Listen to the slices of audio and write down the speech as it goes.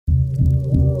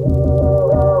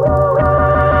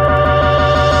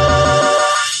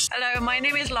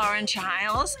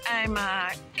Giles. I'm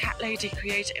a cat lady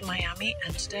creator in Miami,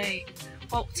 and today,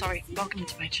 welcome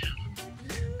to my channel.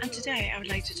 And today I would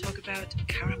like to talk about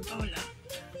Carambola,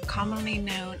 commonly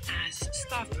known as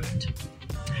starfruit.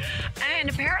 And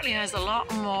apparently has a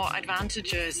lot more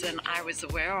advantages than I was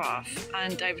aware of.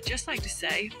 And I would just like to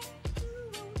say,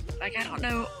 I don't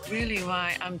know really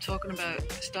why I'm talking about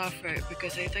starfruit,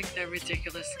 because I think they're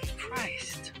ridiculously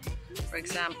priced. For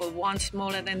example, one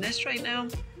smaller than this right now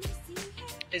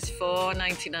is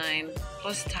 $4.99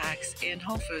 plus tax in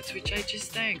Whole Foods, which I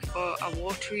just think for a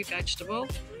watery vegetable,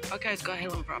 okay, it's got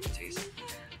healing properties,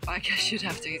 but I guess you'd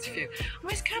have to eat a few. I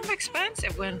mean, it's kind of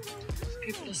expensive when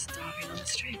people are starving on the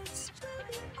streets.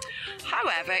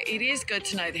 However, it is good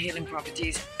to know the healing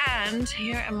properties, and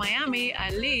here in Miami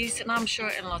at least, and I'm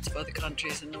sure in lots of other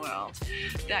countries in the world,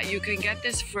 that you can get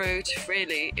this fruit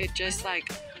freely. It just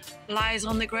lies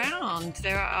on the ground.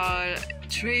 There are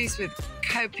trees with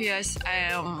copious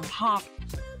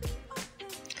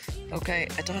Okay,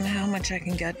 I don't know how much I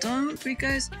can get done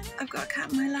because I've got a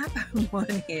cat in my lap and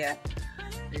one here.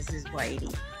 This is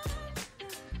Whitey.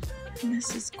 And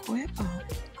this is Cuervo,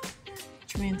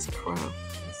 which means crow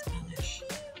in Spanish.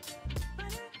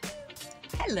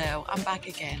 Hello, I'm back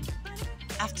again.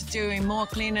 After doing more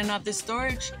cleaning of the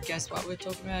storage, guess what we're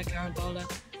talking about? Carambola,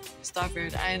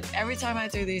 starfruit. And every time I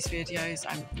do these videos,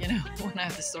 when I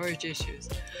have the storage issues,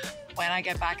 when I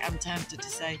get back, I'm tempted to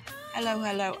say,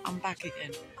 hello, I'm back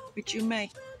again. Which you may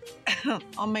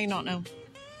or may not know.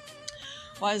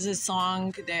 Was a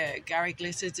song that Gary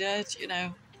Glitter did,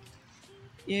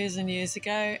 years and years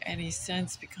ago, and he's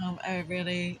since become a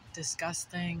really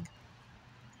disgusting,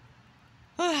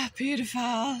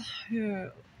 beautiful, who,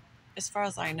 as far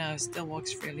as I know, still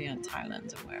walks freely in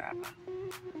Thailand and wherever.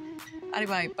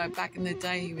 Anyway, but back in the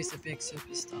day, he was a big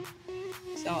superstar.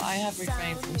 So I have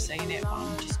refrained from saying it, but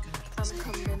I'm just going to this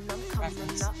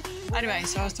reference. Anyway,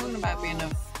 so I was talking about being a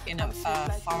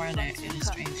foreigner in a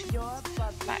strange land.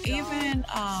 But even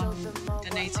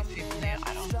the native people here,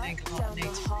 I don't think a lot of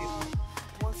native people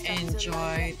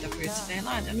enjoy the fruits of their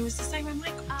land. And it was the same in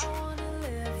my country.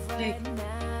 Like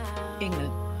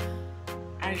England,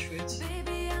 Irish fruits.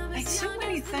 Like so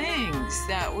many things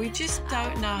that we just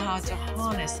don't know how to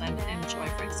harness and enjoy.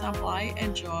 For example, I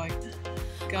enjoy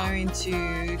going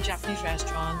to Japanese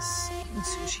restaurants,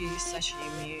 sushi,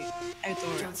 sashimi,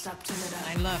 outdoors. And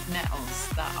I love nettles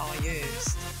that are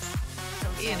used,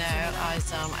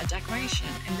 as a decoration,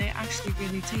 and they're actually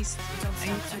really tasty.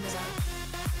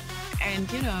 And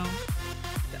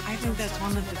I think that's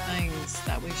one of the things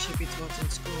that we should be taught in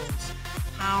schools,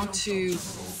 how to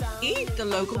eat the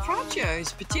local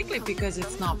produce, particularly because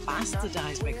it's not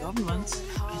bastardized by governments,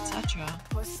 etc.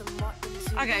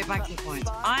 Okay, back to the point.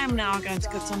 I am now going to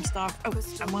cut some stuff. Oh,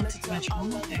 I wanted to mention one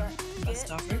more thing about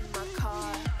starfruit.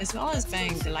 As well as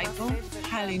being delightful,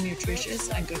 highly nutritious,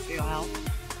 and good for your health,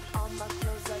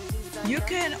 you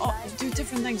can do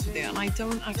different things with it. And I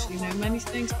don't actually know many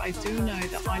things, but I do know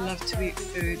that I love to eat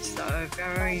foods that are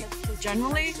very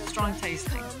generally strong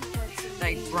tasting,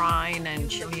 like brine and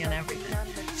chili and everything.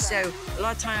 So a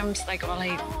lot of times, I'll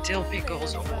eat dill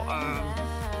pickles, or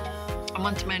I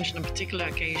want to mention a particular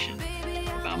occasion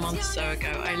about a month or so ago.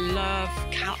 I love,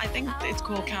 I think it's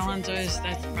called Calendars,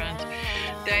 that's the brand.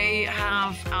 They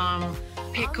have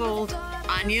pickled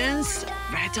onions,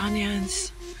 red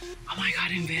onions, oh my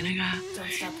god, in vinegar,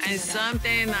 and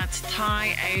something that's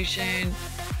Thai, Asian,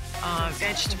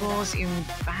 vegetables in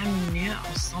banya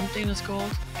or something it's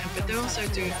called. But they also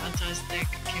do fantastic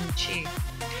kimchi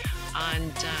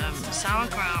and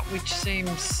sauerkraut, which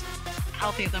seems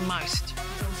healthier than most.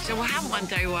 So what happened one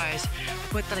day was I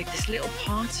put this little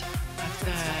pot of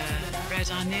the red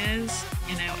onions,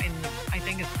 in I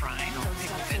think it's brine or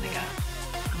pickled vinegar.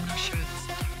 I'm not sure if it's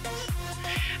the difference.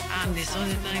 And this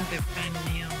other thing, the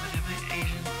banya or whatever,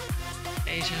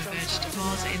 Asian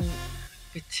vegetables, and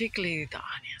particularly the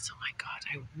onions. Oh my god,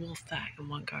 I wolfed that in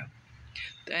one go.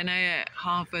 Then I ate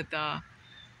half of the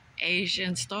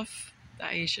Asian stuff, the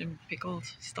Asian pickled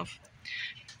stuff,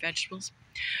 vegetables.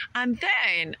 And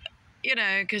then,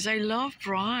 because I love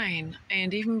brine,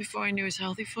 and even before I knew it was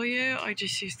healthy for you, I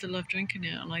just used to love drinking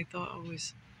it, and I thought it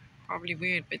was probably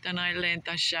weird. But then I learned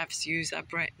that chefs use that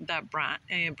brine,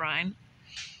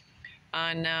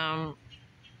 and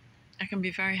it can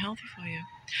be very healthy for you.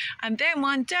 And then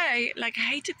one day, I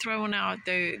hated throwing out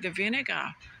the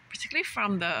vinegar, particularly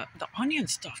from the onion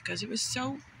stuff, because it was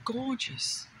so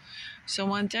gorgeous. So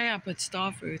one day I put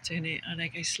starfruit in it, and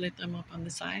I slit them up on the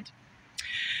side,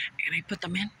 and I put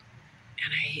them in,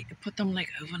 and I put them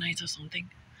overnight or something.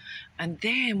 And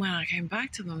then when I came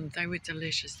back to them, they were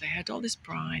delicious. They had all this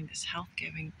brine, this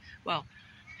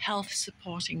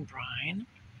health-supporting brine,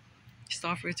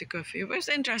 Starfruits are good for you. But it's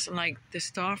interesting, like the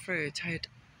starfruit had,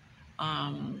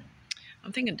 I'm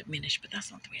thinking diminished, but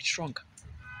that's not the word, shrunk.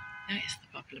 That is the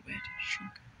popular word,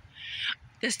 shrunk.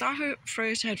 The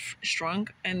starfruit had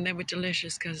shrunk, and they were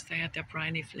delicious because they had that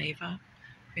briny flavor,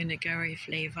 vinegary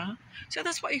flavor. So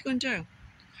that's what you can do.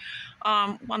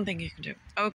 One thing you can do.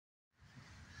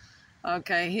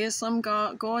 Okay, here's some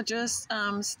gorgeous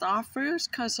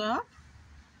starfruit cut up.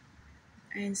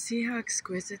 And see how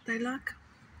exquisite they look?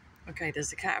 Okay,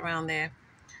 there's a cat around there.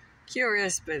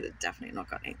 Curious, but definitely not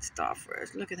gonna eat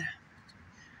starfruit. Look at that.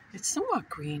 It's somewhat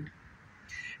green.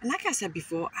 And like I said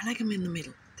before, I like them in the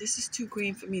middle. This is too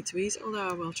green for me to eat, although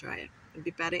I will try it. It'd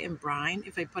be better in brine.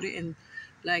 If I put it in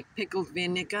like pickled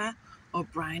vinegar or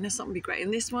brine or something, would be great.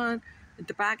 And this one at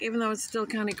the back, even though it's still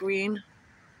kind of green,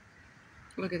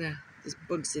 look at that. There's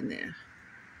bugs in there.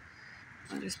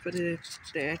 I'll just put it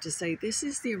there to say this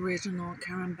is the original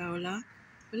Carambola.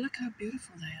 But look how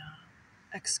beautiful they are.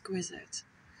 Exquisite.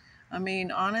 I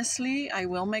mean, honestly, I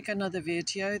will make another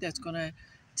video that's going to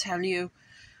tell you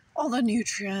all the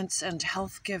nutrients and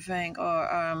health-giving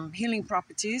or healing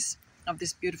properties of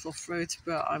this beautiful fruit.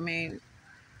 But I mean,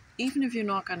 even if you're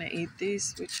not going to eat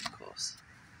these, which of course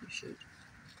you should,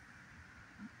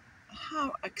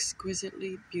 how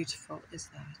exquisitely beautiful is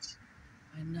that?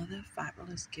 Another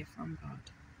fabulous gift from God.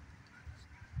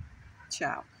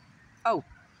 Ciao. Oh,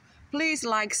 please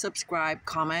like, subscribe,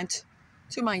 comment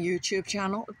to my YouTube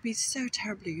channel. It'd be so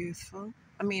terribly useful.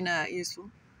 Useful.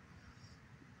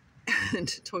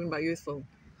 And talking about youthful,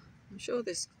 I'm sure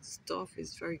this stuff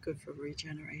is very good for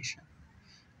regeneration.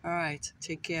 All right,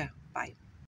 take care. Bye.